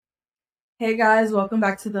Hey guys, welcome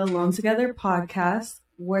back to the Alone Together podcast,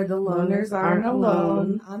 where the loners aren't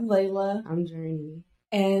alone. I'm Layla. I'm Journey.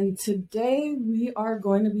 And today we are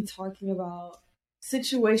going to be talking about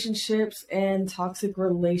situationships and toxic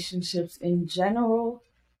relationships in general.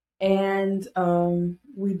 And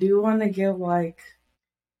we do want to give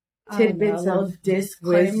tidbits of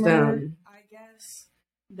disclaimer, wisdom. I guess,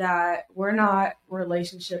 that we're not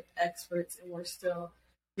relationship experts and we're still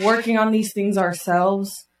working on these things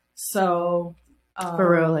ourselves. So,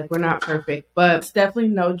 for real, we're not perfect, but it's definitely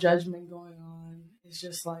no judgment going on. It's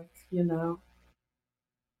just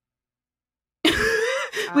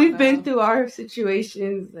we've been through our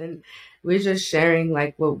situations and we're just sharing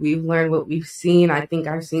what we've learned, what we've seen. I think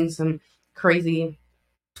I've seen some crazy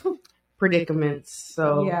predicaments.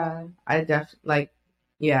 So yeah, I definitely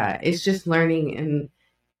it's just learning and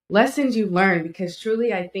lessons you learn, because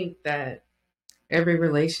truly I think that every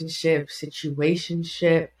relationship,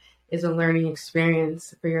 situationship is a learning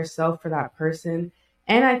experience for yourself, for that person.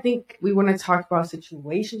 And I think we want to talk about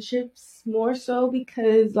situationships more so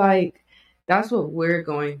because that's what we're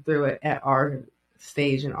going through at our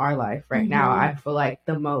stage in our life right now. I feel like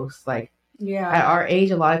the most at our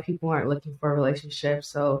age, a lot of people aren't looking for a relationship.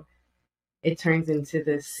 So it turns into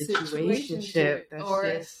this situationship that's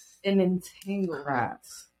just an entanglement. Crap.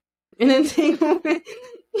 An entanglement.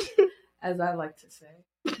 As I like to say.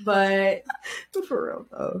 But for real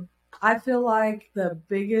though, I feel like the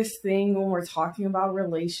biggest thing when we're talking about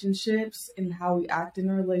relationships and how we act in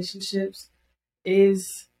relationships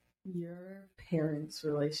is your parents'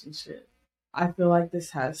 relationship. I feel like this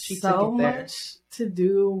has so much to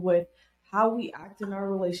do with how we act in our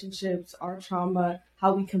relationships, our trauma,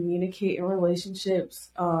 how we communicate in relationships,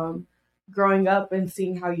 growing up and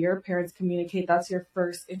seeing how your parents communicate. That's your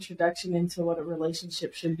first introduction into what a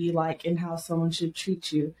relationship should be like and how someone should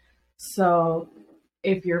treat you. So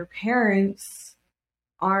if your parents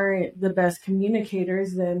aren't the best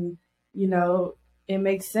communicators, then, it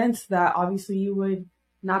makes sense that obviously you would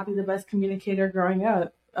not be the best communicator growing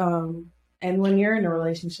up. And when you're in a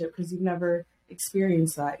relationship, because you've never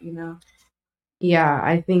experienced that, Yeah,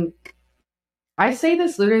 I think I say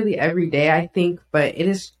this literally every day, I think, but it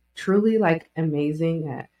is truly amazing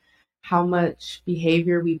at how much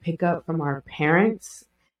behavior we pick up from our parents,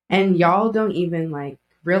 and y'all don't even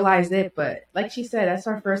realize it, but like she said, that's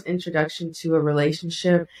our first introduction to a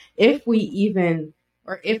relationship, if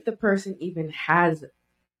the person even has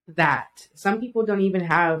that. Some people don't even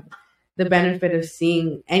have the benefit of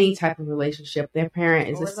seeing any type of relationship. Their parent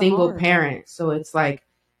is a single parent, so it's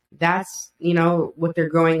that's what they're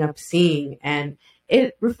growing up seeing, and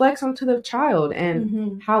it reflects onto the child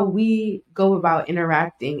and how we go about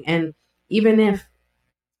interacting. And even if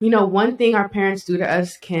one thing our parents do to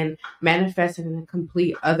us can manifest in a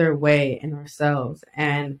complete other way in ourselves,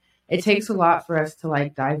 and it takes a lot for us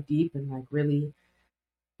to dive deep and really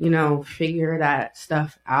figure that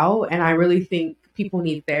stuff out. And I really think people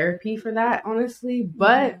need therapy for that, honestly.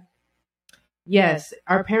 But yes,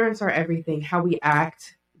 our parents are everything. How we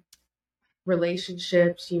act,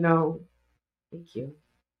 relationships, thank you.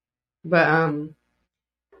 But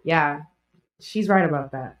yeah, she's right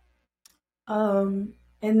about that.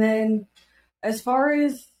 And then as far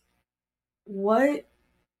as what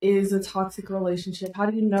is a toxic relationship, how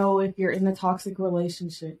do you know if you're in a toxic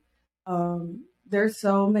relationship? There's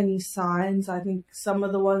so many signs. I think some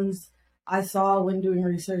of the ones I saw when doing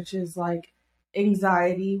research is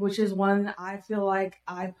anxiety, which is one I feel like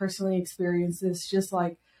I personally experience this. Just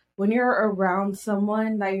when you're around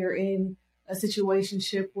someone that you're in a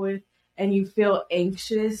situationship with and you feel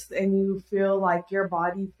anxious and you feel like your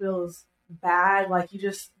body feels bad, you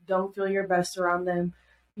just don't feel your best around them.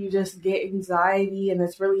 You just get anxiety and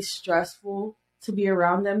it's really stressful to be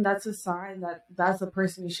around them. That's a sign that that's a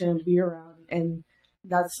person you shouldn't be around, and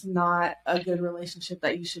that's not a good relationship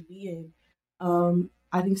that you should be in.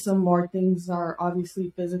 I think some more things are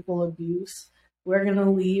obviously physical abuse. We're going to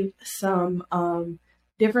leave some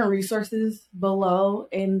different resources below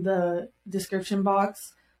in the description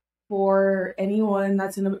box for anyone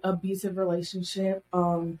that's in an abusive relationship.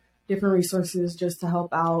 Different resources just to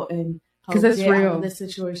help out and because it's real out of this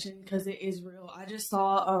situation, because it is real. I just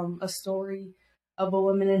saw a story of a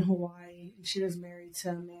woman in Hawaii. She was married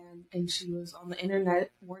to a man, and she was on the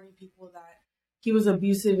internet warning people that he was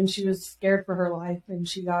abusive, and she was scared for her life, and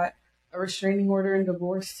she got a restraining order and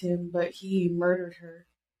divorced him, but he murdered her.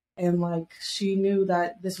 And she knew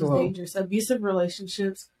that this was dangerous. Abusive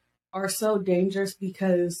relationships are so dangerous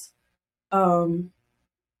because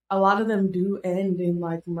a lot of them do end in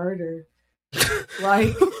murder.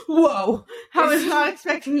 Whoa! I was not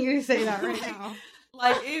expecting you to say that right now.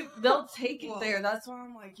 They'll take it there. That's why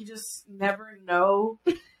I'm like, you just never know.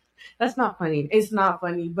 That's not funny. It's not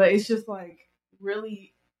funny, but it's just like,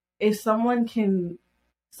 really, if someone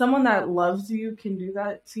that loves you can do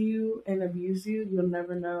that to you and abuse you, you'll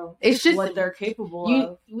never know it's just what they're capable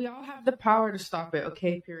of. We all have the power to stop it,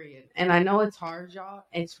 okay, period. And I know it's hard, y'all.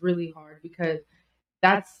 It's really hard because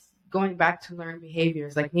that's going back to learned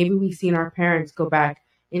behaviors. Like maybe we've seen our parents go back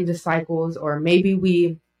into cycles, or maybe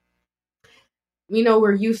we're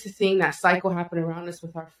used to seeing that cycle happen around us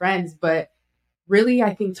with our friends, but really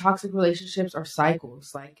I think toxic relationships are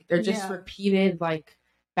cycles. Like they're just repeated like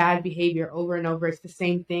bad behavior over and over. It's the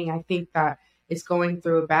same thing. I think that it's going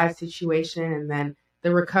through a bad situation and then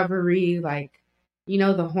the recovery, like,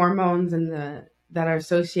 the hormones and that are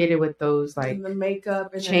associated with those like and the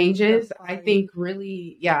makeup and changes. I think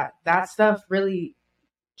really, that stuff really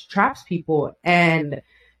traps people, and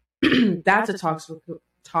that's a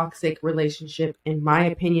toxic relationship in my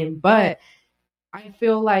opinion. But I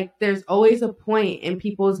feel like there's always a point in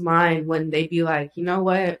people's mind when they be like, you know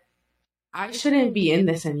what, I shouldn't be in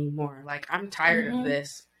this anymore. Like, I'm tired of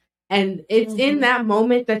this. And it's in that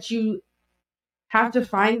moment that you have to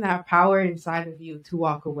find that power inside of you to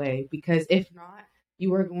walk away, because if not,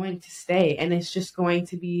 you are going to stay, and it's just going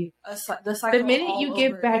to be the minute you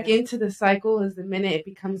get back into the cycle is the minute it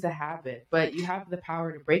becomes a habit. But you have the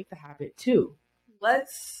power to break the habit too.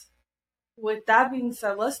 With that being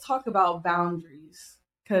said, let's talk about boundaries,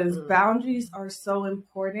 because boundaries are so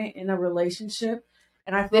important in a relationship.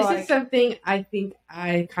 And I feel this is something I think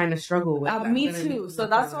I kind of struggle with. Me too. So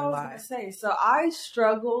that's what I was going to say. So I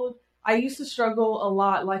used to struggle a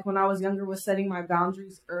lot, like when I was younger, with setting my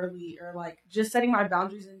boundaries early, or like just setting my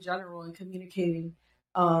boundaries in general and communicating,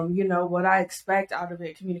 what I expect out of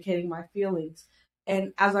it, communicating my feelings.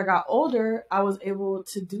 And as I got older, I was able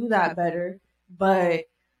to do that better. But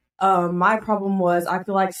my problem was, I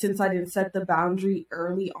feel like since I didn't set the boundary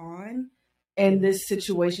early on, and this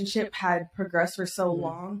situationship had progressed for so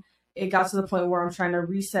long, it got to the point where I'm trying to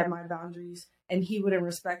reset my boundaries, and he wouldn't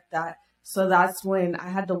respect that. So that's when I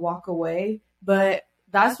had to walk away. But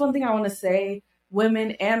that's one thing I want to say,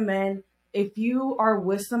 women and men, if you are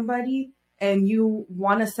with somebody and you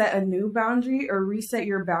want to set a new boundary or reset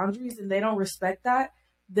your boundaries and they don't respect that,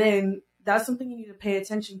 then that's something you need to pay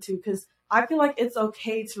attention to, because I feel like it's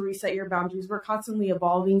okay to reset your boundaries. We're constantly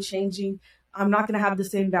evolving, changing. I'm not going to have the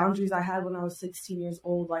same boundaries I had when I was 16 years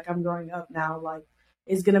old. Like, I'm growing up now. Like,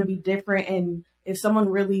 it's going to be different. And if someone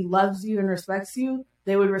really loves you and respects you,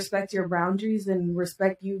 they would respect your boundaries and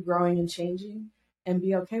respect you growing and changing and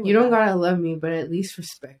be okay with it. You don't got to love me, but at least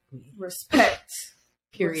respect me. Respect.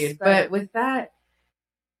 Period. But with that,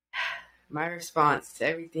 my response to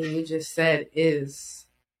everything you just said is,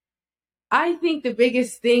 I think the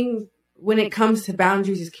biggest thing when it comes to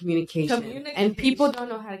boundaries is communication. And people don't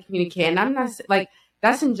know how to communicate. And I'm not like,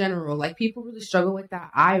 that's in general. Like, people really struggle with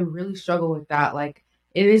that. I really struggle with that. Like,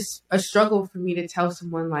 it is a struggle for me to tell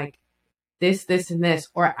someone like this, and this,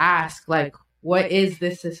 or ask like, what is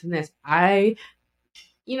this, and this?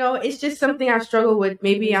 It's just something I struggle with.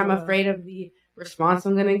 Maybe I'm afraid of the response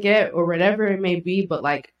I'm going to get or whatever it may be. But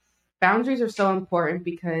like, boundaries are so important,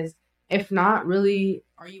 because if not, really,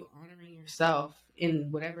 are you honoring yourself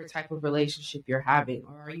in whatever type of relationship you're having?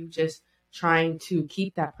 Or are you just trying to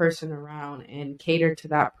keep that person around and cater to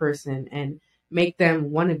that person and make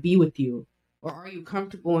them want to be with you? Or are you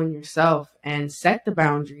comfortable in yourself and set the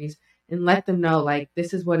boundaries and let them know, like,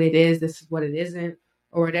 this is what it is, this is what it isn't,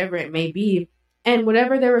 or whatever it may be. And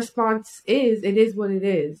whatever their response is, it is what it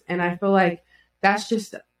is. And I feel like that's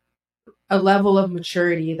just a level of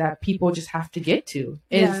maturity that people just have to get to,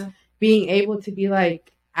 is being able to be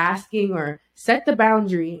like, asking or set the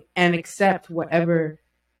boundary and accept whatever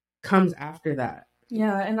comes after that.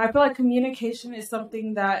 Yeah, and I feel like communication is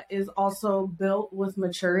something that is also built with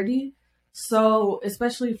maturity. So,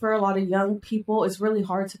 especially for a lot of young people, it's really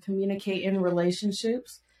hard to communicate in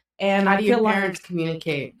relationships. And how do your parents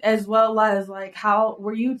communicate? As well as, like, how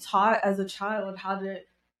were you taught as a child how to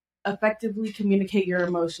effectively communicate your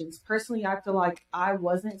emotions? Personally, I feel like I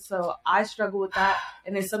wasn't, so I struggle with that,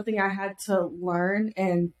 and it's something I had to learn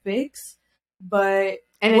and fix. But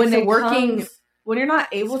when you're not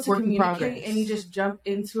able to communicate and you just jump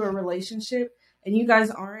into a relationship and you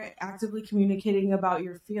guys aren't actively communicating about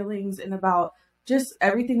your feelings and about just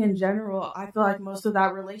everything in general, I feel like most of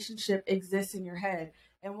that relationship exists in your head.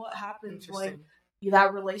 And what happens when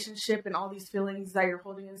that relationship and all these feelings that you're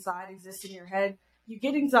holding inside exist in your head? You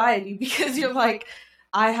get anxiety, because you're like,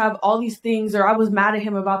 I have all these things, or I was mad at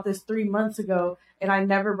him about this 3 months ago and I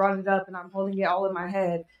never brought it up, and I'm holding it all in my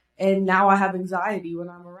head. And now I have anxiety when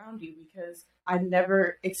I'm around you because I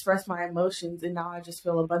never express my emotions, and now I just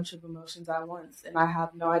feel a bunch of emotions at once, and I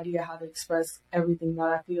have no idea how to express everything that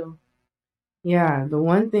I feel. Yeah, the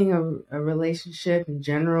one thing of a relationship in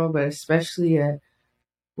general, but especially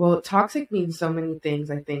well, toxic means so many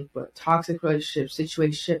things, I think, but toxic relationship,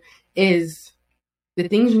 situationship is the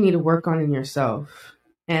things you need to work on in yourself.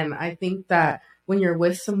 And I think that when you're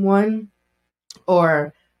with someone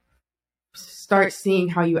or start seeing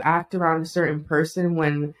how you act around a certain person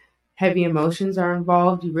when heavy emotions are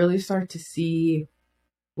involved, you really start to see,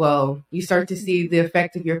 well, you start to see the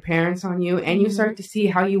effect of your parents on you, and you start to see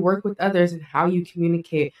how you work with others and how you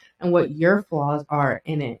communicate and what your flaws are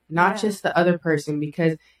in it, not just the other person.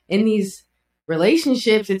 Because in these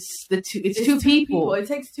relationships, it's two people. It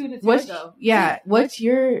takes two to tango.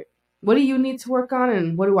 What do you need to work on,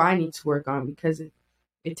 and what do I need to work on? Because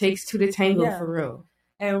it takes two to tango, for real.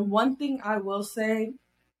 And one thing I will say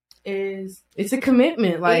is it's a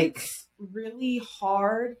commitment. Like, it's really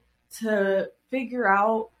hard to figure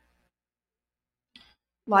out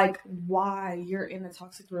like why you're in a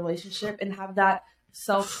toxic relationship and have that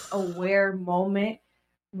self-aware moment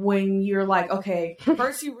when you're like, okay,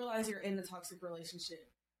 first you realize you're in a toxic relationship.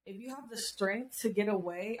 If you have the strength to get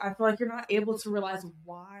away, I feel like you're not able to realize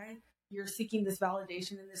why you're seeking this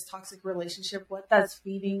validation in this toxic relationship, what that's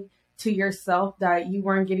feeding to yourself that you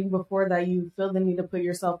weren't getting before, that you feel the need to put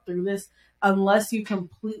yourself through this, unless you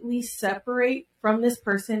completely separate from this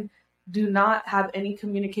person, do not have any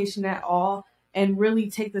communication at all, and really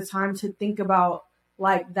take the time to think about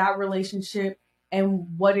like that relationship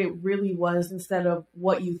and what it really was instead of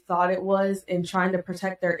what you thought it was, and trying to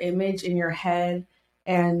protect their image in your head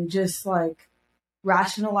and just like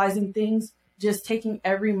rationalizing things, just taking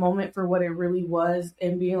every moment for what it really was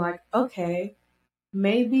and being like, okay,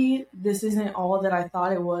 maybe this isn't all that I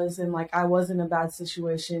thought it was, and like I was in a bad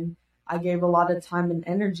situation. I gave a lot of time and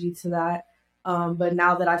energy to that. But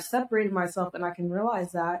now that I've separated myself and I can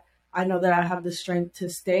realize that, I know that I have the strength to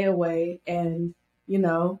stay away and, you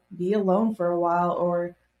know, be alone for a while,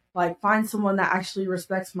 or like find someone that actually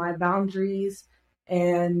respects my boundaries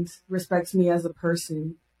and respects me as a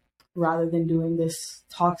person, rather than doing this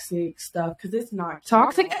toxic stuff, because it's not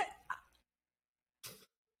toxic.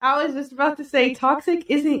 I was just about to say toxic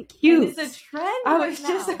isn't cute. And it's a trend. I was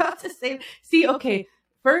just about to say. See, okay,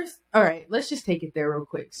 first, all right, let's just take it there real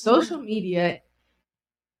quick. Social media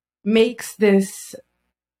makes this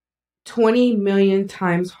 20 million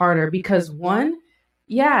times harder because one,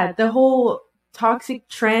 the whole toxic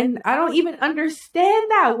trend, I don't even understand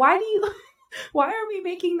that. Why are we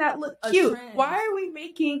making that look cute? Why are we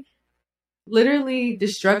making literally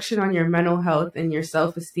destruction on your mental health and your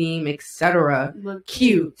self-esteem, etc.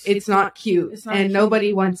 cute? It's not cute. It's not and cute.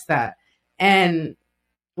 Nobody wants that. And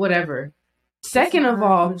whatever. Second of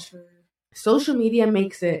all, social media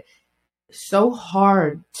makes it so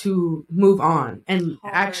hard to move on and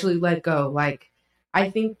actually let go. Like, I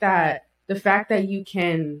think that the fact that you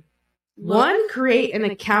can create an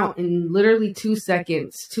account in literally 2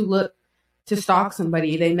 seconds to stalk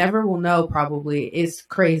somebody they never will know probably is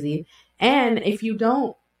crazy. And if you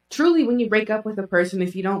don't truly, when you break up with a person,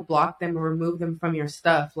 if you don't block them or remove them from your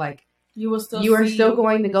stuff, like you are still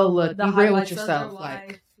going to go look, be real with yourself.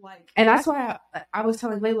 Like, and that's why I was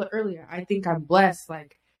telling Layla earlier, I think I'm blessed.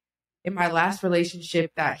 Like, in my last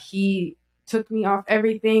relationship, that he took me off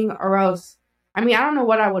everything, or else, I mean, I don't know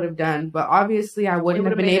what I would have done, but obviously I wouldn't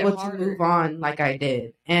have been able to move on like I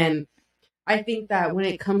did. And I think that when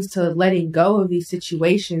it comes to letting go of these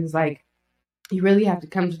situations, like, you really have to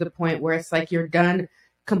come to the point where it's like you're done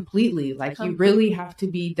completely. Like, you really have to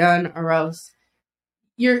be done, or else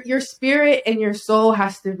your spirit and your soul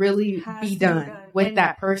has to really be done with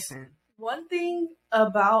that person. One thing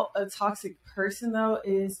about a toxic person, though,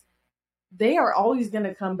 is they are always going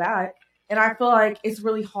to come back. And I feel like it's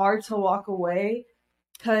really hard to walk away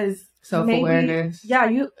because self-awareness.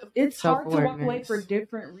 It's hard to walk away for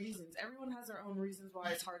different reasons. Everyone has their own reasons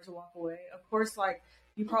why it's hard to walk away. Of course, like,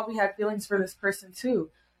 you probably had feelings for this person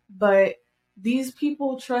too, but these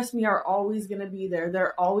people, trust me, are always going to be there.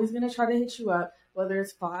 They're always going to try to hit you up, whether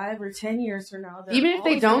it's 5 or 10 years from now. Even if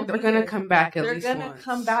they don't, they're going to come back at least once. They're going to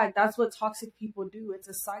come back. That's what toxic people do. It's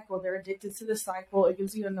a cycle. They're addicted to the cycle. It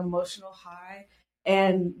gives you an emotional high.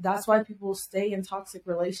 And that's why people stay in toxic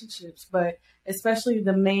relationships. But especially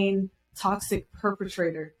the main toxic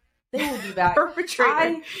perpetrator, they will be back.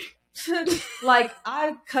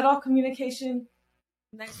 I cut off communication.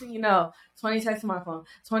 Next thing you know, 20 texts on my phone,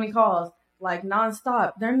 20 calls, like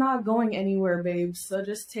nonstop. They're not going anywhere, babes. So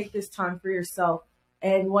just take this time for yourself.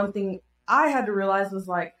 And one thing I had to realize was,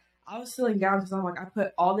 like, I was feeling down because I'm like, I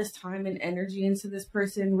put all this time and energy into this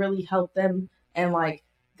person, really helped them and like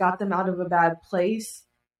got them out of a bad place.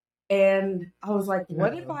 And I was like,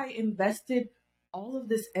 what if I invested all of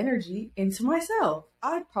this energy into myself?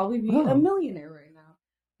 I'd probably be a millionaire right now.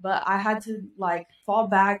 But I had to like fall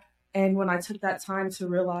back. And when I took that time to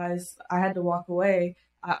realize I had to walk away,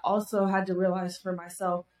 I also had to realize for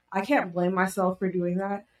myself, I can't blame myself for doing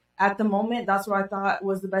that. At the moment, that's what I thought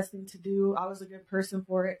was the best thing to do. I was a good person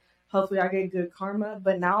for it. Hopefully, I get good karma.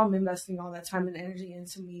 But now I'm investing all that time and energy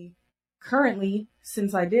into me currently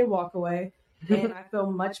since I did walk away, and I feel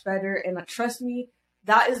much better. And trust me,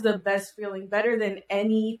 that is the best feeling, better than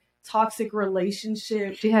any toxic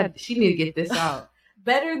relationship. She need to get this out.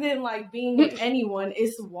 Better than like being with anyone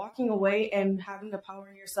is walking away and having the power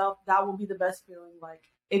in yourself. That will be the best feeling. Like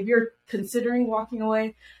if you're considering walking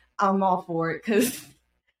away, I'm all for it because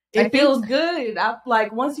it feels good.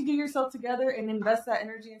 Like once you get yourself together and invest that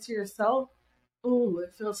energy into yourself, ooh,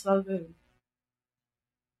 it feels so good.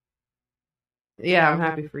 Yeah, I'm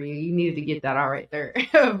happy for you. You needed to get that out right there.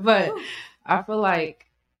 But I feel like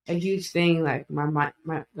a huge thing, like my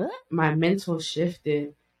mental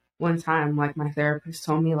shifted one time. Like my therapist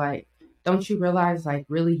told me, like, don't you realize, like,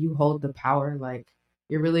 really you hold the power, like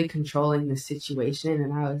you're really controlling the situation.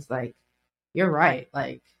 And I was like, you're right.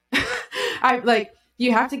 Like, I like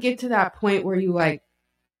you have to get to that point where you like,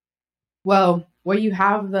 well, where you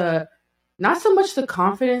have the not so much the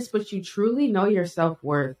confidence, but you truly know your self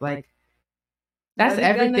worth, like. That's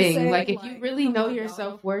everything. Say, like, if you really know your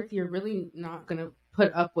self-worth, you're really not going to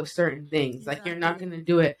put up with certain things. Exactly. Like, you're not going to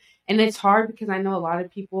do it. And it's hard because I know a lot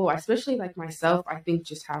of people, especially like myself, I think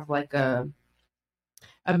just have like a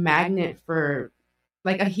magnet for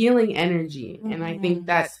like a healing energy. Mm-hmm. And I think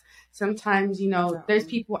that sometimes, you know, there's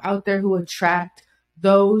people out there who attract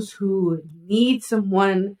those who need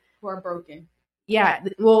someone who are broken. Yeah,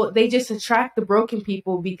 well, they just attract the broken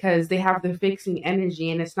people because they have the fixing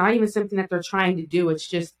energy, and it's not even something that they're trying to do. It's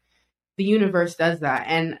just the universe does that.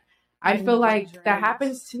 And I feel like that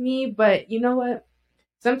happens to me, but you know what?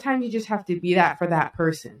 Sometimes you just have to be that for that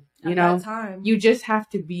person. You know, you just have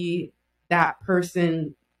to be that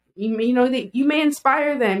person. You know, that you may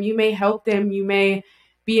inspire them, you may help them, you may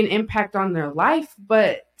be an impact on their life,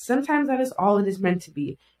 but sometimes that is all it is meant to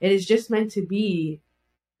be. It is just meant to be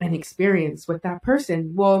an experience with that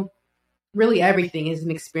person. Well, really everything is an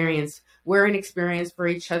experience. We're an experience for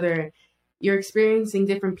each other. You're experiencing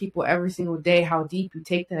different people every single day. How deep you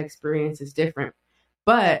take that experience is different.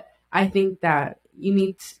 But I think that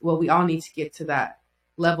we all need to get to that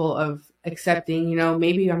level of accepting, you know,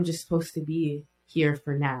 maybe I'm just supposed to be here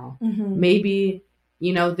for now. Mm-hmm. Maybe,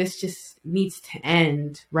 you know, this just needs to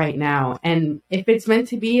end right now. And if it's meant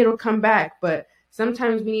to be, it'll come back. But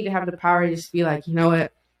sometimes we need to have the power to just be like, you know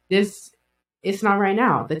what? It's not right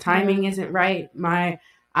now. The timing isn't right.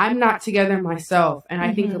 I'm not together myself. And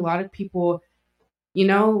I think a lot of people, you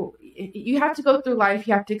know, you have to go through life.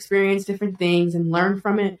 You have to experience different things and learn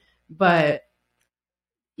from it. But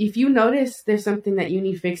if you notice there's something that you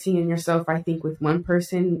need fixing in yourself, I think with one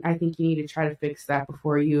person, I think you need to try to fix that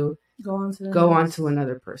before you go on to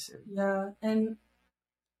another person. Yeah. And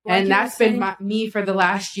that's been me for the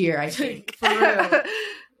last year, I think. For real.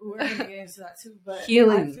 We're going to get into that too, but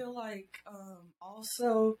healing. I feel like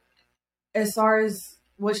also as far as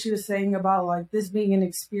what she was saying about like this being an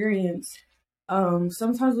experience,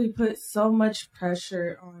 sometimes we put so much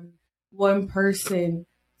pressure on one person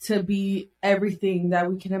to be everything that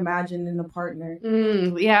we can imagine in a partner.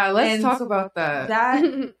 Yeah, let's talk about that.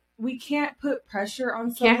 That we can't put pressure on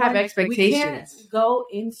someone. Can't have expectations. We can't go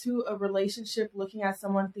into a relationship looking at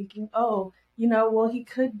someone thinking, oh, you know, well, he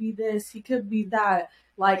could be this, he could be that.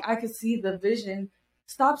 Like, I could see the vision.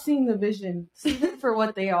 Stop seeing the vision. See them for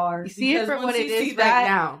what they are. See it for what it is right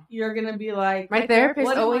now. You're going to be like, my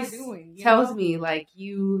therapist always tells me, like,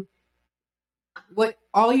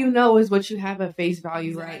 all you know is what you have at face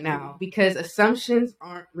value right now. Because assumptions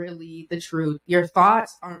aren't really the truth. Your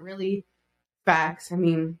thoughts aren't really facts. I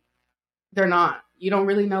mean, they're not. You don't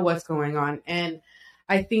really know what's going on. And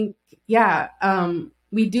I think,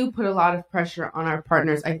 we do put a lot of pressure on our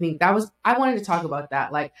partners. I think I wanted to talk about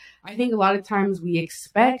that. Like, I think a lot of times we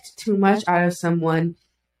expect too much out of someone,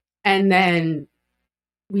 and then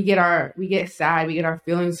we get sad, we get our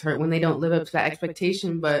feelings hurt when they don't live up to that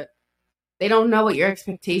expectation, but they don't know what your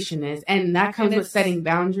expectation is. And that comes with setting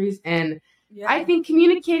boundaries. And I think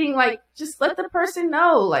communicating, like, just let the person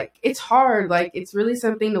know, like, it's hard, like, it's really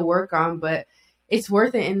something to work on, but it's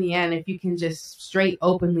worth it in the end if you can just straight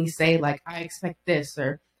openly say, like, I expect this,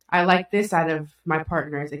 or I like this out of my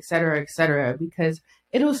partners, et cetera, because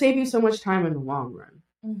it'll save you so much time in the long run.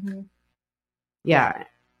 Mm-hmm. Yeah.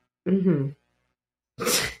 Mm-hmm.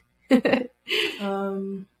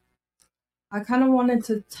 I kind of wanted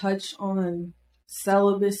to touch on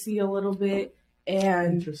celibacy a little bit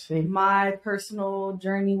and Interesting. my personal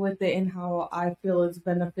journey with it and how I feel it's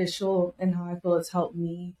beneficial and how I feel it's helped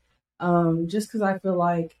me. Just because I feel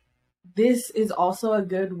like this is also a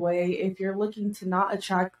good way if you're looking to not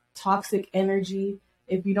attract toxic energy,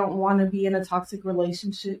 if you don't want to be in a toxic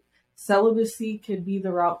relationship, celibacy could be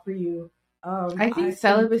the route for you. I I think think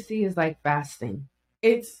celibacy is like fasting.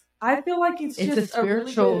 I feel like it's It's a just a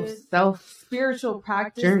really spiritual good self spiritual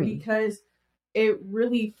practice journey. because it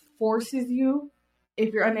really forces you,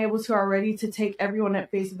 if you're unable to already, to take everyone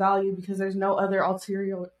at face value because there's no other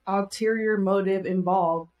ulterior motive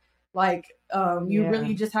involved. Like you Yeah.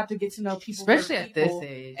 really just have to get to know people, Especially for at this people,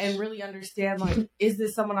 age. and really understand like, is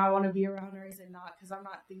this someone I want to be around or is it not? Because I'm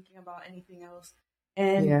not thinking about anything else.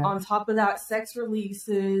 And Yeah. on top of that, sex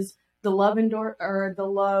releases the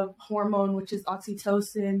love hormone, which is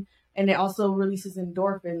oxytocin, and it also releases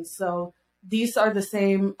endorphins. So these are the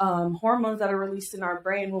same hormones that are released in our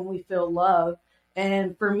brain when we feel love.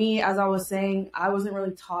 And for me, as I was saying, I wasn't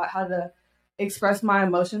really taught how to express my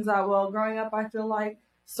emotions that well growing up, I feel like.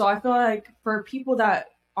 So I feel like for people that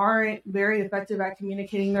aren't very effective at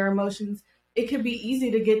communicating their emotions, it could be easy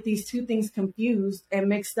to get these two things confused and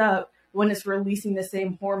mixed up when it's releasing the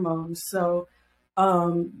same hormones. So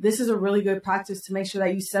this is a really good practice to make sure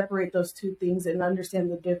that you separate those two things and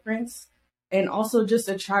understand the difference, and also just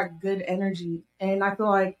attract good energy. And I feel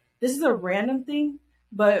like this is a random thing,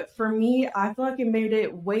 but for me, I feel like it made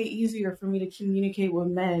it way easier for me to communicate with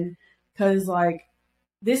men because, like,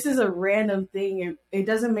 this is a random thing. It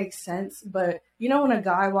doesn't make sense, but you know, when a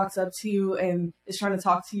guy walks up to you and is trying to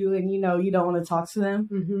talk to you and you know you don't want to talk to them,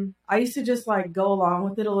 Mm-hmm. I used to just like go along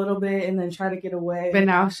with it a little bit and then try to get away. But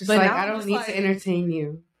now it's just But like, now I I'm don't just need like, to entertain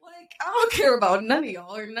you. Like, I don't care about none of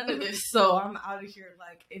y'all or none of this, so I'm out of here.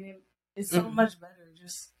 Like, and it's so much better.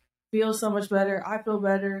 Just feel so much better. I feel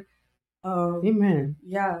better. Amen.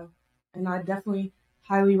 Yeah, and I definitely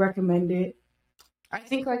highly recommend it. I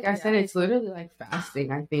think, like I said, it's literally like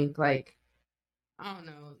fasting. I think, like, I don't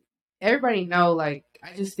know. Everybody know, like,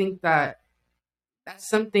 I just think that that's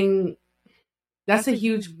something, that's a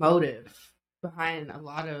huge motive behind a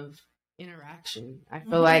lot of interaction. I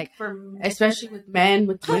feel like, especially with men,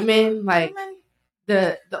 with women, like,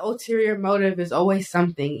 the ulterior motive is always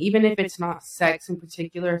something. Even if it's not sex in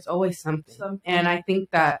particular, it's always something. And I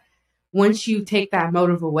think that once you take that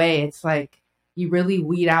motive away, it's like you really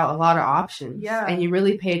weed out a lot of options. Yeah. And you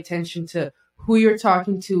really pay attention to who you're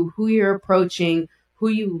talking to, who you're approaching, who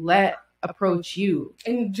you let approach you.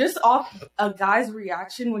 And just off a guy's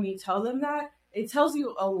reaction when you tell them that, it tells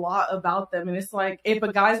you a lot about them. And it's like, if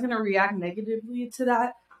a guy's going to react negatively to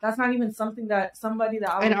that, that's not even something that somebody that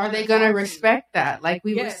I would. And are they going to respect that? Like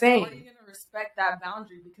we were saying. Are they going to respect that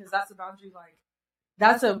boundary? Because that's a boundary, like,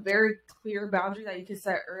 that's a very clear boundary that you can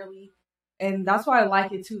set early. And that's why I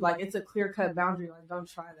like it too. Like, it's a clear cut boundary. Like, don't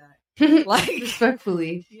try that. Like,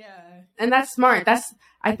 respectfully. Yeah. And that's smart.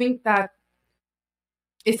 I think that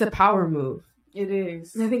it's a power move. It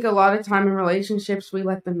is. I think a lot of time in relationships, we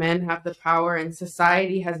let the men have the power, and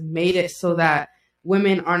society has made it so that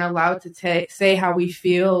women aren't allowed to say how we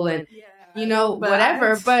feel and, you know,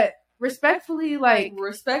 whatever. But respectfully,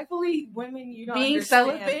 women, you don't being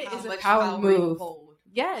celibate is a power move.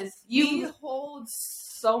 Yes. We hold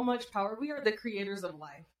so much power. We are the creators of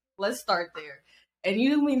life. Let's start there. And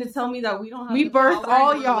you mean to tell me that we don't have we birthed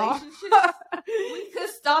all y'all? We could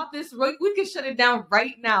stop this. We could shut it down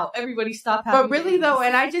right now. Everybody stop having. But really though,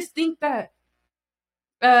 and I just think that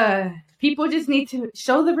people just need to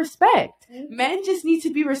show the respect. Mm-hmm. Men just need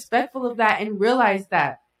to be respectful of that and realize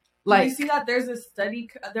that. Like, you see that there was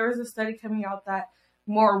a study coming out that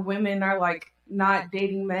more women are like not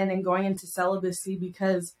dating men and going into celibacy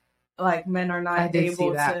because like men are not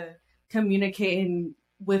able to communicate and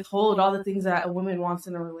withhold all the things that a woman wants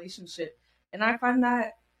in a relationship. And I find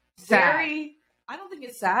that I don't think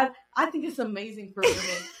it's sad. I think it's amazing for women.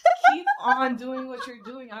 Keep on doing what you're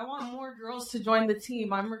doing. I want more girls to join the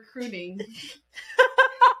team. I'm recruiting.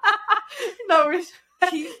 No,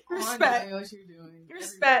 respect. Keep on doing what you're doing.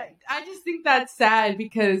 Respect. I just think that's sad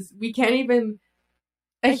because we can't even.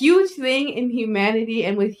 A huge thing in humanity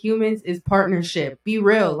and with humans is partnership. Be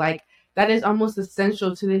real. Like, that is almost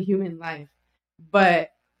essential to the human life.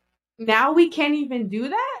 But now we can't even do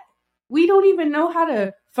that. We don't even know how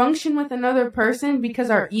to function with another person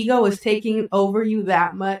because our ego is taking over you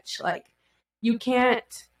that much. Like, you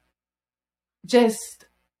can't just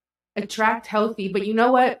attract healthy. But you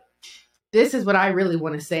know what? This is what I really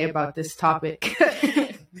want to say about this topic.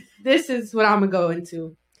 This is what I'm going to go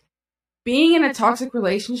into. being in a toxic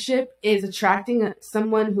relationship is attracting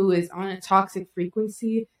someone who is on a toxic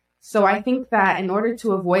frequency. So I think that in order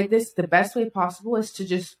to avoid this, the best way possible is to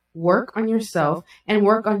just work on yourself and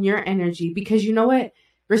work on your energy. Because you know what?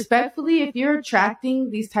 Respectfully, if you're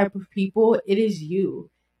attracting these type of people, it is you.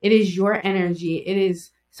 It is your energy. It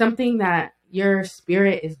is something that your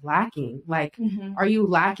spirit is lacking. Like, are you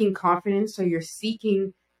lacking confidence? So you're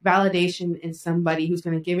seeking validation in somebody who's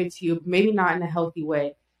going to give it to you, maybe not in a healthy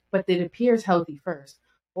way, but it appears healthy first?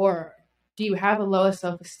 Or do you have a lower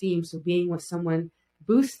self-esteem, so being with someone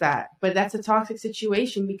boosts that? But that's a toxic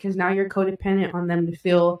situation because now you're codependent on them to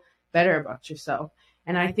feel better about yourself.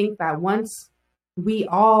 And I think that once we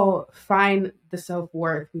all find the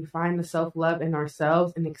self-worth, we find the self-love in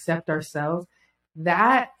ourselves and accept ourselves,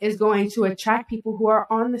 that is going to attract people who are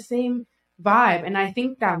on the same vibe. And I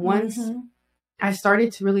think that once I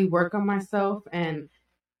started to really work on myself and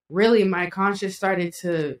really my conscious started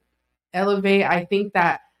to elevate, I think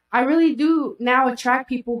that I really do now attract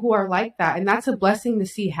people who are like that. And that's a blessing to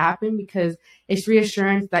see happen because it's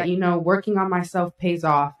reassurance that, you know, working on myself pays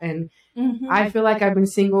off. And I feel like I've been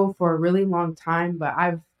single for a really long time, but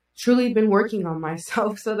I've truly been working on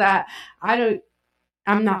myself so that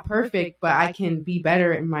I'm not perfect, but I can be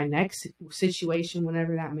better in my next situation,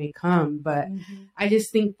 whenever that may come. But I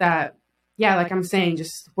just think that, yeah, like I'm saying,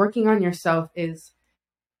 just working on yourself is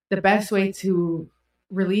the best way to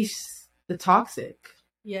release the toxic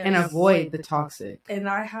and avoid the toxic. And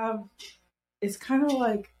it's kind of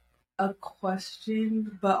like a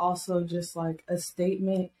question, but also just like a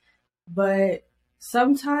statement. But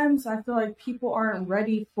sometimes I feel like people aren't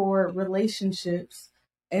ready for relationships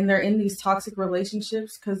and they're in these toxic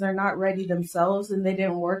relationships because they're not ready themselves and they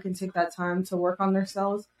didn't work and take that time to work on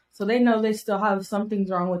themselves. So they know they still have some things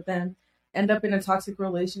wrong with them, end up in a toxic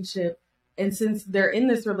relationship. And since they're in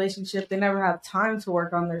this relationship, they never have time to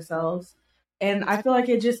work on themselves. And I feel like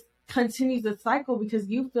it just continues the cycle because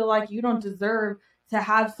you feel like you don't deserve to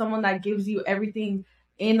have someone that gives you everything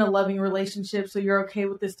in a loving relationship. So you're okay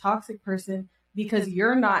with this toxic person because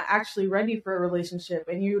you're not actually ready for a relationship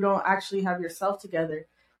and you don't actually have yourself together.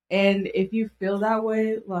 And if you feel that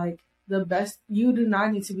way, like you do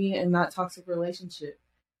not need to be in that toxic relationship.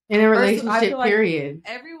 In a relationship, period.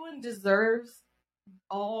 Like everyone deserves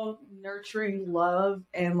all nurturing love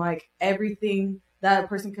and like everything that a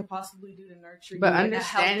person could possibly do to nurture you. But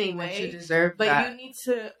understanding that you deserve that. But you need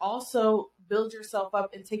to also build yourself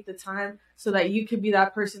up and take the time so that you could be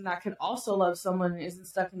that person that could also love someone and isn't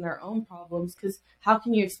stuck in their own problems. Because how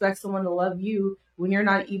can you expect someone to love you when you're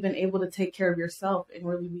not even able to take care of yourself and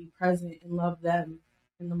really be present and love them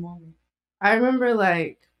in the moment? I remember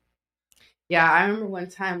one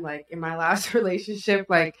time, like in my last relationship,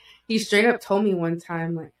 like he straight up told me one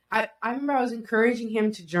time, like, I remember I was encouraging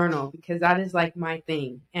him to journal because that is like my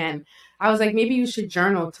thing. And I was like, maybe you should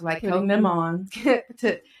journal to like help them on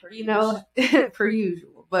to, you know, per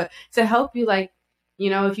usual, but to help you, like, you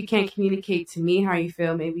know, if you can't communicate to me how you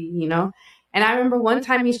feel, maybe, you know. And I remember one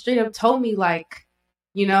time he straight up told me, like,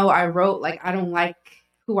 you know, I wrote, like, I don't like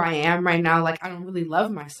who I am right now. Like, I don't really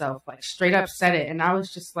love myself, like straight up said it. And I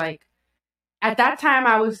was just like, at that time,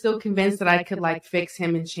 I was still convinced that I could like fix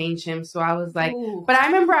him and change him. So I was like, but I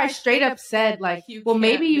remember I straight up said like, well,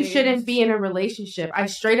 maybe you shouldn't be in a relationship. I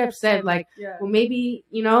straight up said like, well, maybe,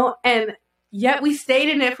 you know, and yet we stayed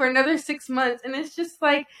in it for another 6 months. And it's just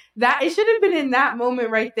like that. It should have been in that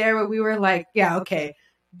moment right there where we were like, yeah, okay.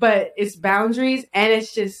 But it's boundaries and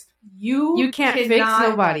it's just, you can't fix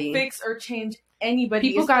nobody. Fix or change anybody.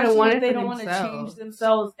 People gotta want it. They don't want to change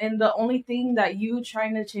themselves, and the only thing that you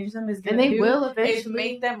trying to change them is will eventually is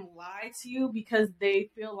make them lie to you because they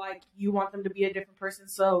feel like you want them to be a different person.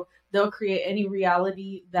 So they'll create any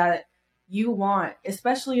reality that you want,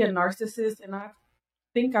 especially a narcissist. And I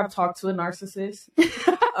think I've talked to a narcissist,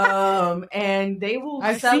 and they will.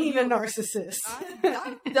 I've seen a narcissist.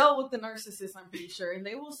 I've dealt with the narcissist, I'm pretty sure, and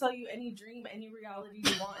they will sell you any dream, any reality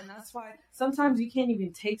you want, and that's why sometimes you can't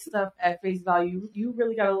even take stuff at face value. You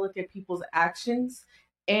really got to look at people's actions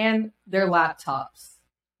and their laptops.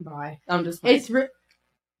 Bye. I'm just. But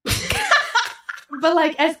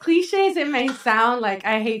like, as cliche as it may sound, like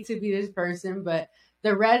I hate to be this person, but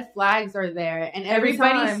the red flags are there and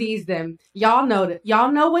everybody sees them. Y'all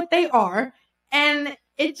know what they are. And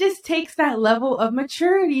it just takes that level of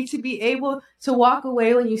maturity to be able to walk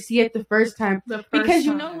away when you see it the first time. Because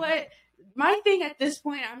you know what? My thing at this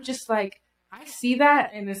point, I'm just like, I see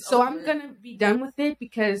that. And so I'm going to be done with it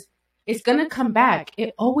because it's going to come back.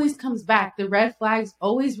 It always comes back. The red flags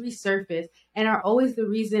always resurface and are always the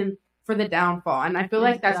reason for the downfall. And I feel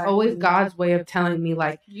like that's always God's way of telling me,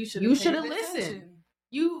 like, you should have listened.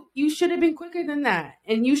 you should have been quicker than that,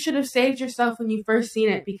 and you should have saved yourself when you first seen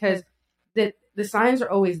it, because the signs are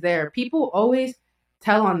always there. People always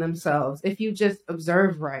tell on themselves if you just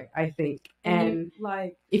observe right, I think. And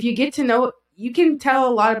if you get to know, you can tell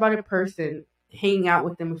a lot about a person hanging out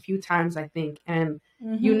with them a few times, I think, and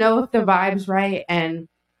you know if the vibe's right, and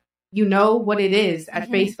you know what it is at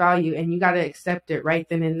face value, and you got to accept it right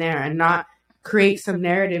then and there, and not create some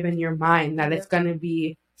narrative in your mind that it's going to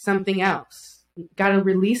be something else. You got to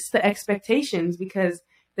release the expectations, because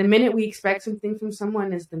the minute we expect something from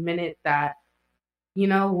someone is the minute that, you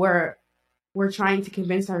know, we're trying to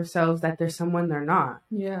convince ourselves that there's someone they're not.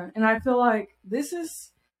 Yeah, and I feel like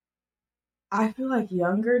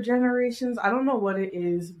younger generations, I don't know what it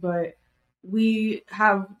is, but we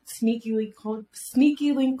have sneaky link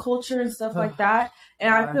culture and stuff like that.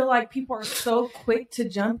 And I feel like people are so quick to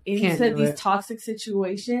jump into these toxic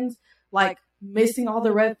situations, like missing all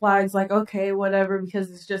the red flags, like, okay, whatever, because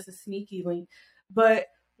it's just a sneaky link. But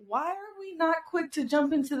why are we not quick to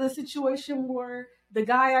jump into the situation where the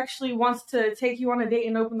guy actually wants to take you on a date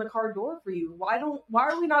and open the car door for you? Why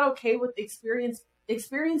are we not okay with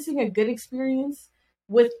experiencing a good experience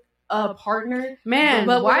with a partner? Man,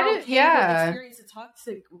 but why did experience a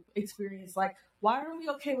toxic experience? Like, why are we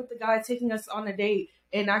okay with the guy taking us on a date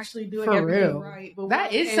and actually doing everything right? But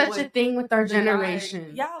that is such a thing with our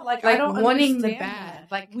generation. Like I don't wanting the bad.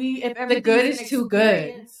 Like if the good is too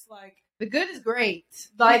good. Like the good is great.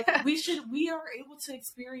 Like we are able to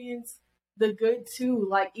experience the good too,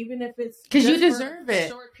 like even if it's because you deserve it.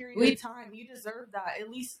 Short period of time, you deserve that. At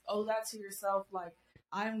least owe that to yourself. Like,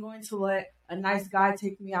 I'm going to let a nice guy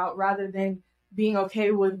take me out rather than being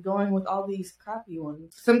okay with going with all these crappy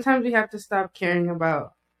ones. Sometimes we have to stop caring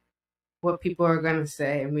about what people are gonna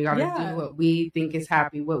say, and we gotta do what we think is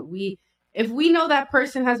happy. If we know that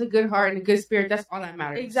person has a good heart and a good spirit, that's all that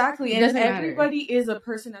matters. Exactly, and everybody is a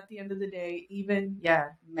person at the end of the day, even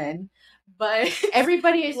men. But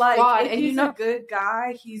everybody is like, flawed, and he's a good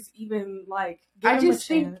guy. He's even like, I just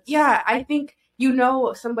think, I think you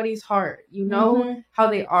know somebody's heart. You know how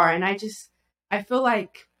they are, and I feel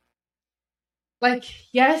like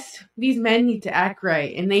yes, these men need to act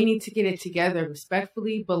right, and they need to get it together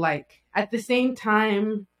respectfully. But like at the same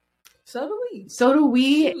time, so do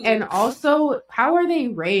we. And also, how are they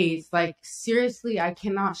raised? Like, seriously, I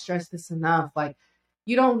cannot stress this enough. Like,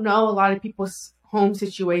 you don't know a lot of people's home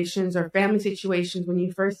situations or family situations when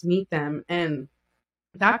you first meet them, and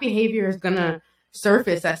that behavior is gonna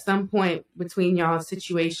surface at some point between y'all's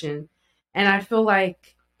situation. And I feel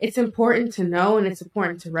like it's important to know, and it's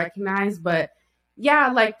important to recognize. But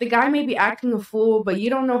yeah, like, the guy may be acting a fool, but you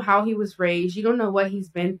don't know how he was raised. You don't know what he's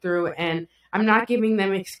been through. And I'm not giving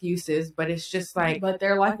them excuses, but it's just like, but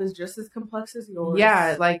their life is just as complex as yours.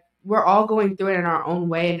 Yeah, like, we're all going through it in our own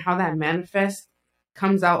way, and how that manifests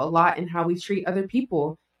comes out a lot in how we treat other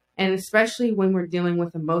people. And especially when we're dealing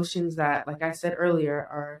with emotions that, like I said earlier,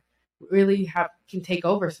 are really can take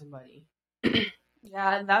over somebody.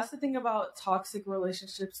 Yeah, and that's the thing about toxic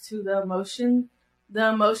relationships too. The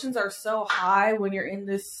emotions are so high when you're in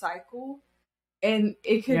this cycle, and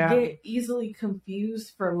it could get easily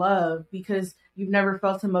confused for love because you've never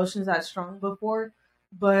felt emotions that strong before.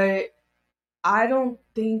 But I don't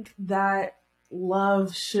think that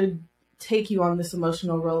love should take you on this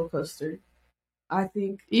emotional roller coaster. I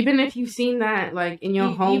think even if you've seen that, like, in your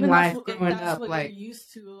home life growing up, like, you're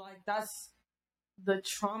used to, like, that's the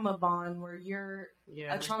trauma bond where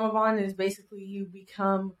a trauma bond is basically you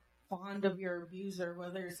become fond of your abuser,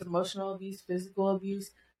 whether it's emotional abuse, physical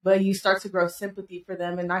abuse, but you start to grow sympathy for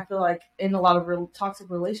them. And I feel like in a lot of toxic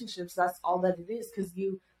relationships, that's all that it is, because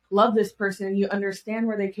you love this person and you understand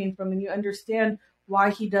where they came from and you understand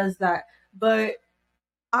why he does that. But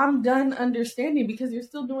I'm done understanding because you're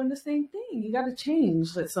still doing the same thing. You got to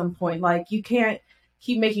change at some point. Like, you can't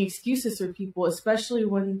keep making excuses for people, especially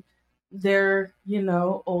when they're,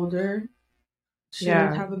 older. Should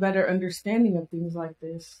have a better understanding of things like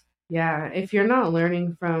this. Yeah, if you're not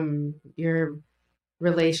learning from your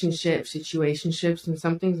relationship situationships, then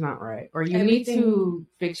something's not right, or you need to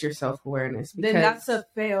fix your self-awareness. Then that's a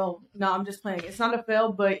fail. No, I'm just playing. It's not a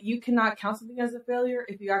fail, but you cannot count something as a failure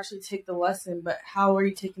if you actually take the lesson. But how are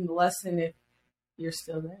you taking the lesson if you're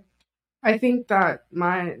still there? I think that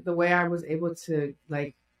the way I was able to,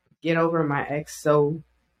 like, get over my ex, so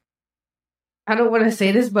I don't want to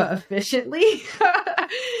say this, but efficiently,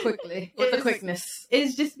 quickly, with the quickness,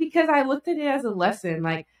 is just because I looked at it as a lesson.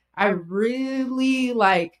 Like, I really,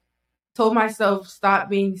 told myself, stop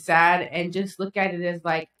being sad and just look at it as,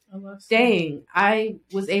 like, dang, I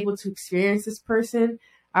was able to experience this person.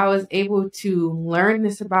 I was able to learn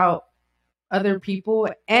this about other people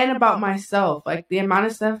and about myself. Like the amount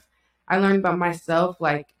of stuff I learned about myself,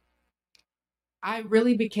 like I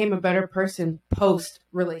really became a better person post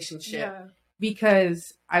relationship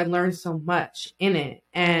because I learned so much in it.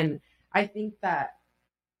 And I think that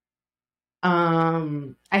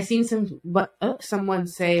I seen someone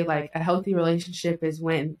say like a healthy relationship is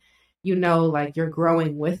when you know like you're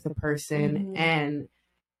growing with the person and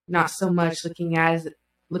not so much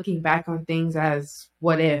looking back on things as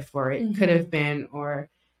what if or it could have been or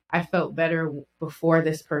I felt better before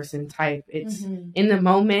this person type. It's in the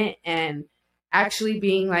moment and actually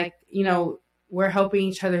being like, you know, we're helping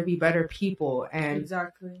each other be better people. And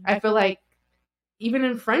I feel like even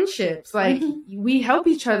in friendships, like we help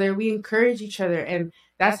each other, we encourage each other, and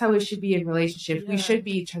that's how it should be in relationships. We should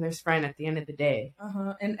be each other's friend at the end of the day.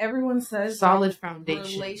 And everyone says solid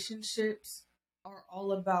foundation. Relationships are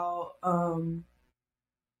all about I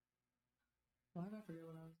forget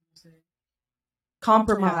what I was going to say.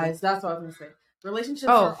 Compromise. That's what I was going to say. Relationships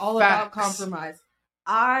are all about compromise.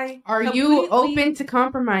 Are you open to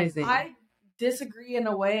compromising? I disagree in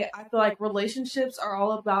a way. I feel like relationships are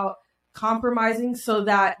all about compromising so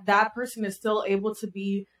that that person is still able to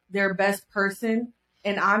be their best person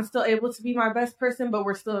and I'm still able to be my best person, but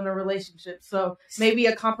we're still in a relationship. So maybe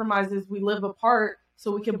a compromise is we live apart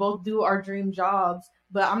so we can both do our dream jobs,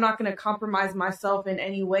 but I'm not going to compromise myself in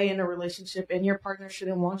any way in a relationship, and your partner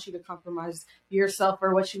shouldn't want you to compromise yourself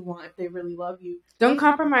or what you want if they really love you. Don't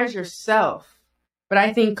compromise yourself. But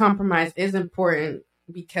I think compromise is important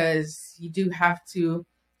because you do have to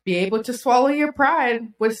be able to swallow your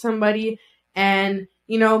pride with somebody and,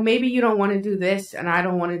 you know, maybe you don't want to do this and I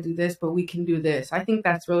don't want to do this, but we can do this. I think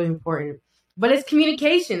that's really important. But it's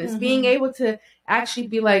communication. It's being able to actually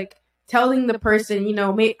be like telling the person, you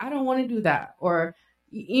know, I don't want to do that. Or,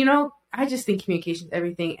 you know, I just think communication is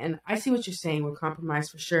everything. And I see what you're saying with compromise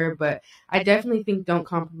for sure. But I definitely think don't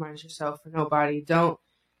compromise yourself for nobody. Don't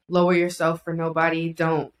lower yourself for nobody.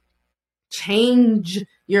 Don't change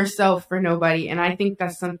yourself for nobody. And I think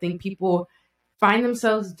that's something people find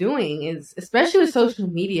themselves doing, is especially with social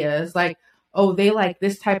media. It's like, oh, they like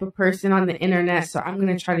this type of person on the internet, so I'm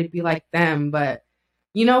going to try to be like them. But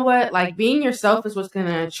you know what? Like being yourself is what's going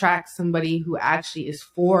to attract somebody who actually is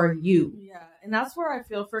for you. Yeah. And that's where I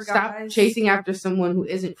feel for guys. Stop chasing after someone who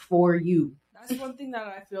isn't for you. That's one thing that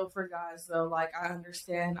I feel for guys, though. Like, I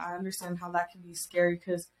understand how that can be scary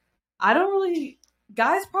because I don't really.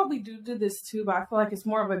 Guys probably do this too, but I feel like it's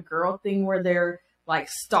more of a girl thing where they're like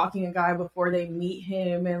stalking a guy before they meet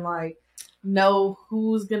him and like know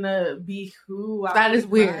who's gonna be who. That is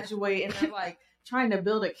weird. Graduate and they're like trying to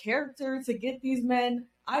build a character to get these men.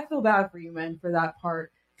 I feel bad for you men for that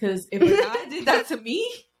part because if a guy did that to me,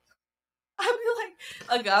 I'd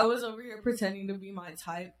be like, a guy was over here pretending to be my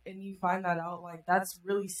type, and you find that out, like, that's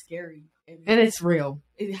really scary. And it's real.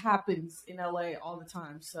 It happens in LA all the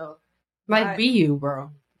time. So, like, be you,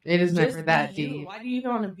 bro. It is never that deep. Why do you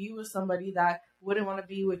even want to be with somebody that wouldn't want to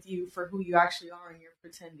be with you for who you actually are and you're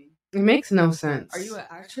pretending? It makes no sense. Are you an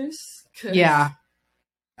actress? Yeah.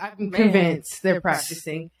 I'm convinced they're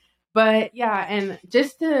practicing. But, yeah, and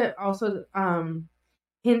just to also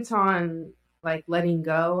hint on like letting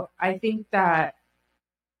go, I think that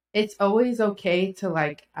it's always okay to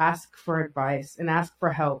like ask for advice and ask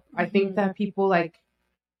for help. I think that people like,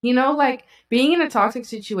 you know, like being in a toxic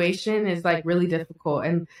situation is like really difficult.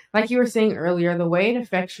 And like you were saying earlier, the way it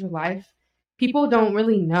affects your life, people don't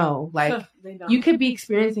really know. Like you could be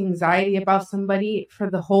experiencing anxiety about somebody for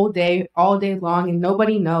the whole day, all day long, and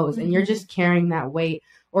nobody knows. And you're just carrying that weight,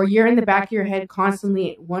 or you're in the back of your head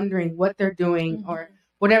constantly wondering what they're doing or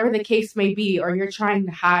whatever the case may be, or you're trying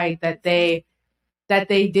to hide that they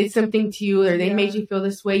did something to you or they made you feel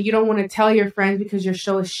this way. You don't want to tell your friends because you're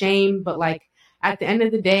so ashamed. But like at the end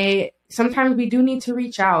of the day, sometimes we do need to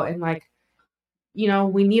reach out and like, you know,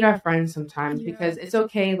 we need our friends sometimes because it's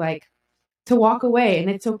okay like to walk away and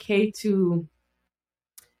it's okay to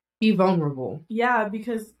be vulnerable. Yeah,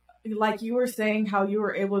 because like you were saying how you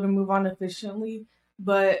were able to move on efficiently,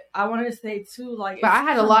 but I wanted to say too, like, but I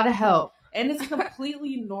had a lot of help. And it's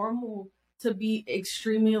completely normal to be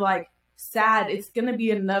extremely like sad. It's going to be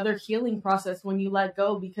another healing process when you let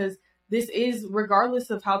go, because this is, regardless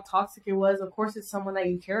of how toxic it was, of course, it's someone that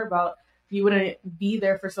you care about. You wouldn't be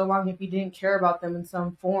there for so long if you didn't care about them in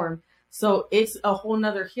some form. So it's a whole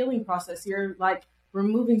nother healing process. You're like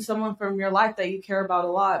removing someone from your life that you care about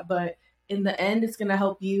a lot, but in the end, it's going to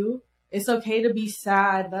help you. It's okay to be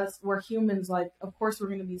sad. We're humans. Like, of course, we're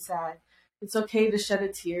going to be sad. It's okay to shed a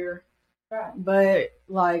tear. But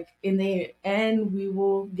like in the end, we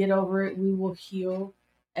will get over it. We will heal.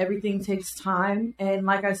 Everything takes time. And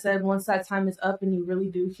like I said, once that time is up and you really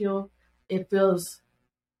do heal, it feels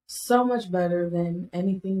so much better than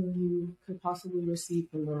anything you could possibly receive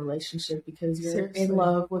from a relationship because you're in Seriously.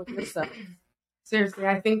 love with yourself. Seriously,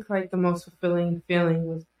 I think like the most fulfilling feeling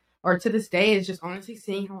was, or to this day, is just honestly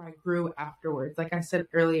seeing how I grew afterwards. Like I said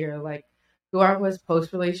earlier, like who I was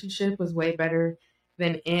post relationship was way better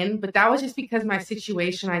than in, but that was just because my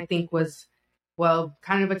situation, I think, was, well,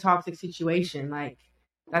 kind of a toxic situation. Like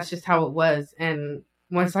that's just how it was. And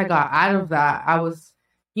once I got out of that, I was,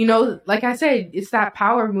 like I said, it's that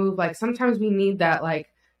power move. Like sometimes we need that like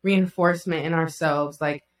reinforcement in ourselves.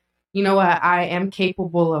 Like, you know what, I am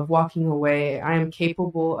capable of walking away. I am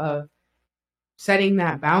capable of setting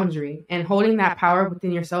that boundary and holding that power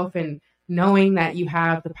within yourself and knowing that you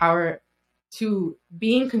have the power to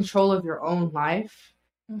be in control of your own life.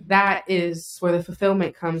 That is where the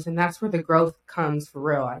fulfillment comes, and that's where the growth comes for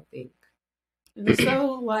real, I think. And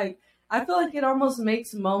so, like, I feel like it almost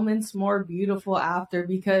makes moments more beautiful after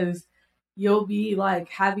because you'll be like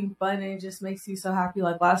having fun and it just makes you so happy.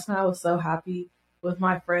 Like last night, I was so happy with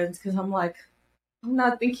my friends because I'm like, I'm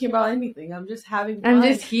not thinking about anything. I'm just having fun. I'm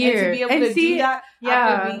just And to here. be able And to see, do that yeah,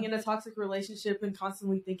 after being in a toxic relationship and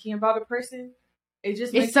constantly thinking about a person, it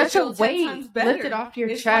just makes it's such it a feel 10 weight times better. lifted off your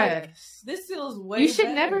It's chest. like, this feels way You should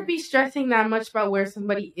better. never be stressing that much about where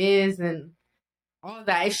somebody is and all of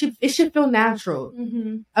that. It should feel natural.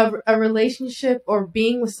 Mm-hmm. A relationship or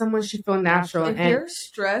being with someone should feel natural. If and you're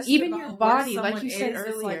stressed, even about your where body, like someone you said is,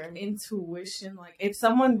 it's earlier, like intuition. Like if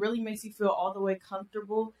someone really makes you feel all the way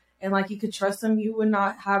comfortable and like you could trust them, you would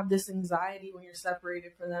not have this anxiety when you're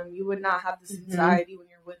separated from them. You would not have this anxiety when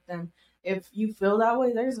you're with them. If you feel that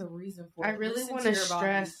way, there's a reason for it. I really want to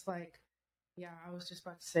stress, like, yeah, I was just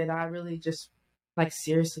about to say that. I really just, like,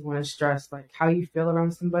 seriously want to stress, like, how you feel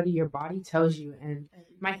around somebody, your body tells you. And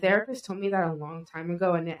my therapist told me that a long time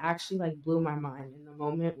ago, and it actually, like, blew my mind in the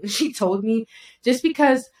moment when she told me, just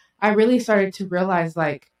because I really started to realize,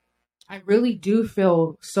 like, I really do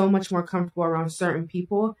feel so much more comfortable around certain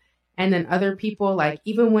people. And then other people, like,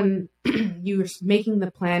 even when you're making the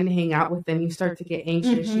plan to hang out with them, you start to get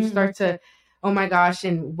anxious. You start to, oh my gosh,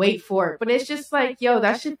 and wait for it. But it's just like, yo,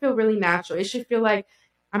 that should feel really natural. It should feel like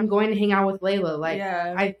I'm going to hang out with Layla. Like,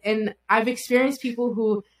 Yeah. I've experienced people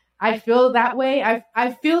who I feel that way.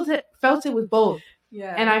 I've felt it with both.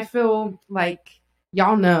 Yeah. And I feel like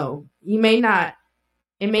y'all know, it may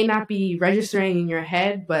not be registering in your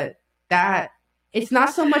head, but that it's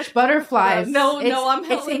not so much butterflies. No, I'm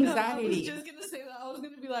it's anxiety. anxiety. I was just gonna say that. I was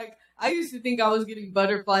gonna be like, I used to think I was getting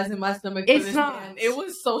butterflies in my stomach. It's for this not. Man. It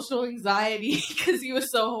was social anxiety because he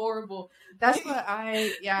was so horrible. That's what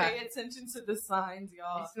Pay attention to the signs,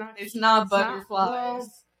 y'all. It's not butterflies.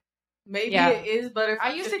 Well, maybe it is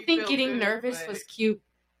butterflies. I used to think getting nervous was cute.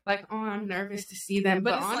 Like, oh, I'm nervous to see them.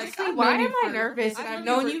 But honestly, like, why am I nervous? And I've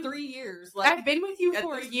known you 3 years. Like, I've been with you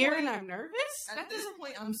for a year and I'm nervous? At this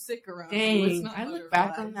point, I'm sick around Dang, you. It's not I look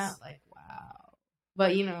back on that like, wow.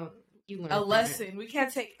 But, you learn a lesson. We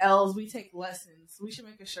can't take L's. We take lessons. We should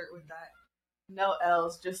make a shirt with that. No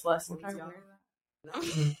L's, just lessons, y'all.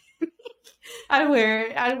 No. I'd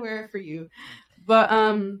wear it for you. But,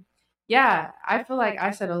 yeah, I feel like I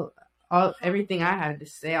said everything I had to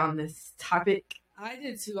say on this topic. I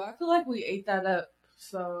did too. I feel like we ate that up.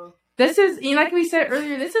 So this is, like we said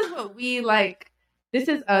earlier, this is what we like. This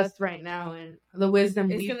is us right now, and the wisdom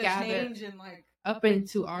we've gathered up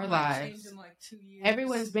into our lives. In like 2 years.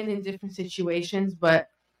 Everyone's been in different situations, but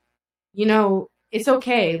it's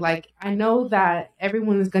okay. Like, I know that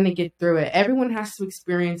everyone is going to get through it. Everyone has to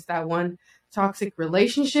experience that one toxic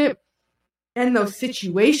relationship and those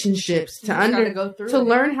situationships to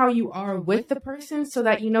learn how you are with the person so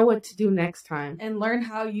that you know what to do next time. And learn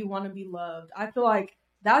how you want to be loved. I feel like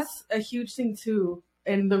that's a huge thing too.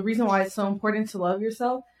 And the reason why it's so important to love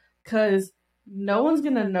yourself, because no one's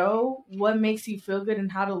going to know what makes you feel good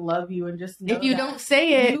and how to love you. And just know if you don't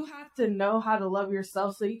say it, you have to know how to love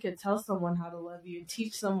yourself so you can tell someone how to love you and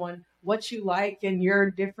teach someone what you like and your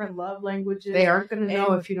different love languages. They aren't going to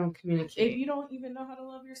know if you don't communicate. If you don't even know how to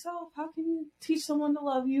love yourself, how can you teach someone to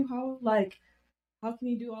love you? How can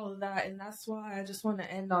you do all of that? And that's why I just want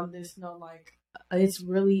to end on this note. Like, it's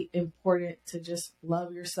really important to just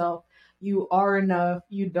love yourself. You are enough.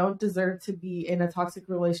 You don't deserve to be in a toxic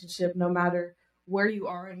relationship, no matter where you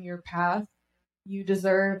are in your path. You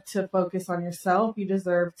deserve to focus on yourself. You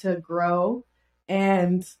deserve to grow.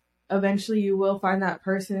 And eventually you will find that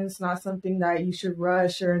person. It's not something that you should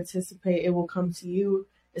rush or anticipate. It will come to you,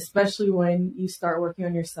 especially when you start working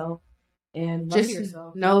on yourself and love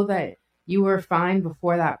yourself. Know that you were fine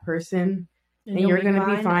before that person, and you're going to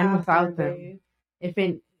be fine without them.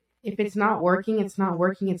 If it's not working, it's not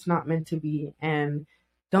working. It's not meant to be. And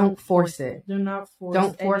don't force it. Do not force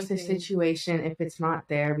Don't force a anything. situation if it's not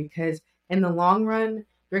there, because in the long run,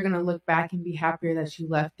 you're going to look back and be happier that you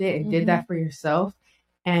left it and did that for yourself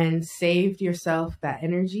and saved yourself that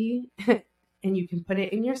energy. And you can put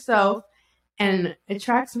it in yourself and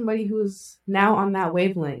attract somebody who's now on that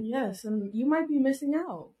wavelength. Yes, and you might be missing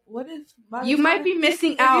out. What if you might be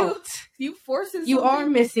missing out? You force it. You are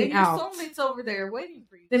missing out. Your soulmate's over there waiting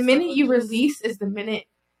for you. The minute you release is the minute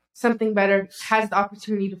something better has the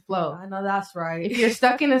opportunity to flow. I know that's right. If you're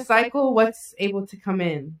stuck in a cycle, what's able to come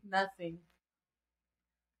in? Nothing.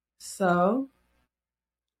 So,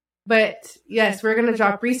 but yes, we're going to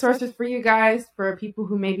drop resources for you guys for people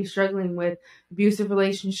who may be struggling with abusive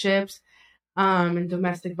relationships and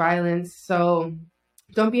domestic violence. So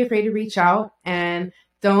don't be afraid to reach out, and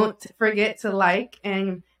don't forget to like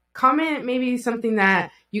and comment maybe something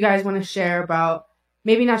that you guys want to share about,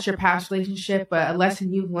 maybe not your past relationship, but a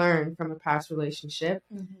lesson you've learned from a past relationship.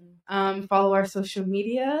 Follow our social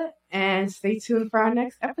media and stay tuned for our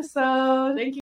next episode. Thank you.